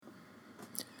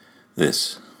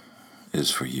This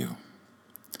is for you.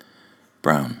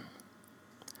 Brown,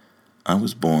 I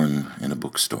was born in a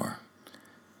bookstore,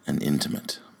 an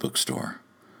intimate bookstore,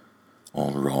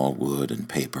 all raw wood and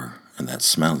paper and that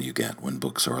smell you get when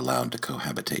books are allowed to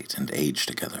cohabitate and age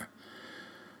together.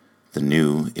 The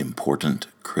new, important,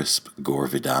 crisp Gore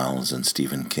Vidals and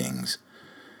Stephen Kings,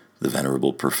 the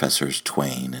venerable Professors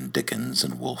Twain and Dickens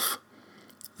and Woolf,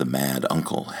 the mad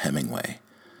uncle Hemingway,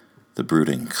 the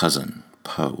brooding cousin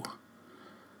Poe,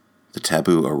 the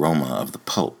taboo aroma of the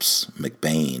pulps,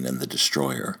 McBain and the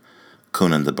Destroyer,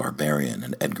 Conan the Barbarian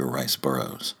and Edgar Rice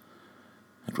Burroughs.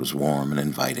 It was warm and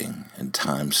inviting, and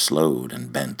time slowed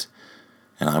and bent,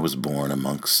 and I was born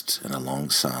amongst and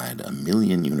alongside a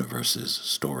million universes,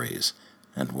 stories,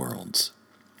 and worlds.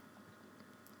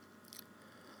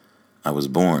 I was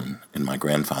born in my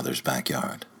grandfather's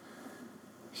backyard.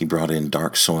 He brought in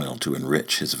dark soil to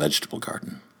enrich his vegetable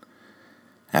garden.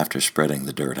 After spreading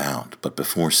the dirt out, but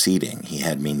before seeding, he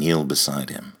had me kneel beside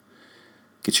him.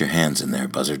 "Get your hands in there,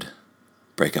 buzzard.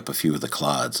 Break up a few of the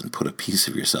clods and put a piece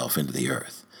of yourself into the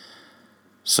earth."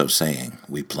 So saying,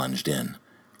 we plunged in,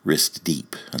 wrist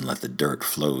deep, and let the dirt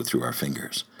flow through our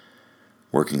fingers,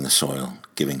 working the soil,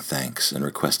 giving thanks, and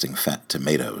requesting fat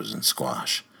tomatoes and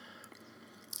squash.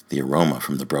 The aroma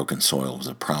from the broken soil was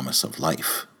a promise of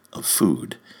life, of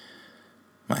food.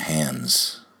 My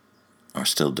hands are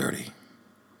still dirty.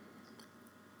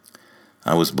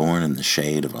 I was born in the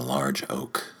shade of a large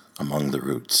oak, among the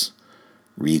roots,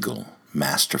 regal,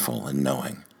 masterful, and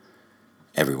knowing.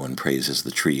 Everyone praises the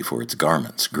tree for its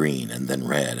garments, green and then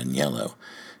red and yellow,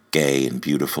 gay and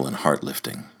beautiful and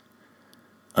heart-lifting.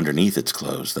 Underneath its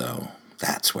clothes, though,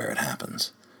 that's where it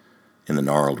happens, in the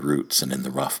gnarled roots and in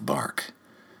the rough bark.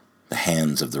 The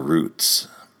hands of the roots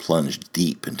plunged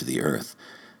deep into the earth,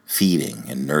 feeding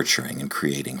and nurturing and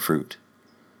creating fruit.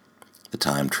 The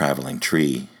time-traveling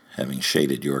tree, having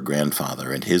shaded your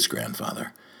grandfather and his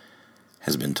grandfather,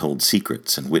 has been told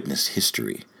secrets and witnessed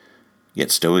history, yet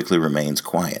stoically remains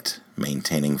quiet,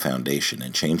 maintaining foundation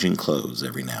and changing clothes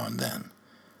every now and then.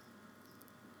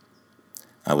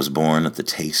 I was born at the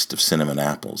taste of cinnamon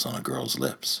apples on a girl's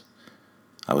lips.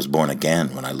 I was born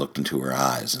again when I looked into her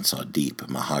eyes and saw deep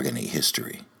mahogany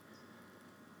history.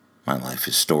 My life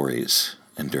is stories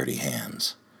and dirty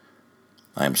hands.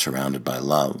 I am surrounded by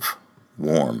love,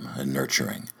 warm and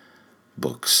nurturing,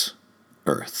 books,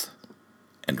 earth,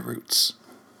 and roots.